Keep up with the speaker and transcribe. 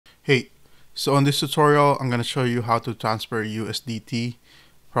So in this tutorial, I'm going to show you how to transfer USDT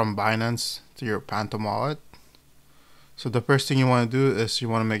from Binance to your Phantom wallet. So the first thing you want to do is you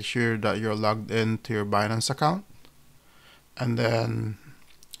want to make sure that you're logged in to your Binance account. And then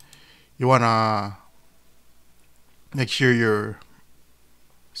you want to make sure you're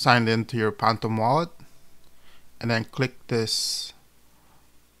signed in to your Phantom wallet. And then click this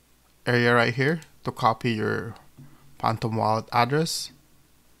area right here to copy your Phantom wallet address.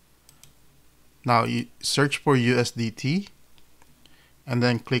 Now you search for USDT and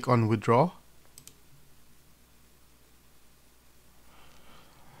then click on withdraw.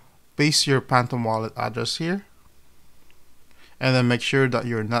 Paste your Phantom wallet address here and then make sure that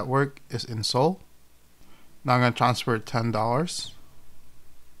your network is in Sol. Now I'm going to transfer $10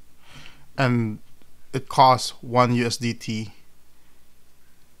 and it costs 1 USDT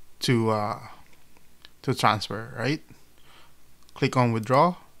to transfer, right? Click on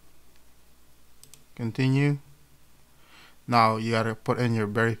withdraw. Continue. Now you gotta put in your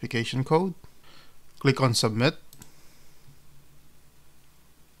verification code. Click on submit.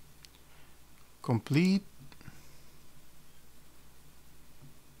 Complete.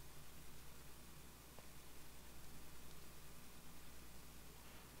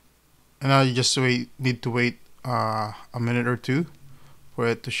 And now you just need to wait a minute or two for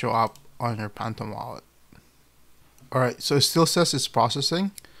it to show up on your Phantom wallet. Alright, so it still says it's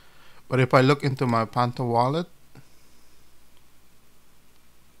processing. But if I look into my Phantom wallet,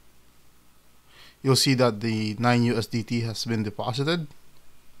 you'll see that the 9 USDT has been deposited.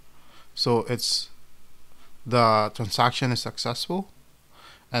 So the transaction is successful.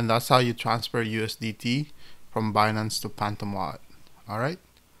 And that's how you transfer USDT from Binance to Phantom wallet. Alright,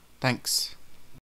 thanks.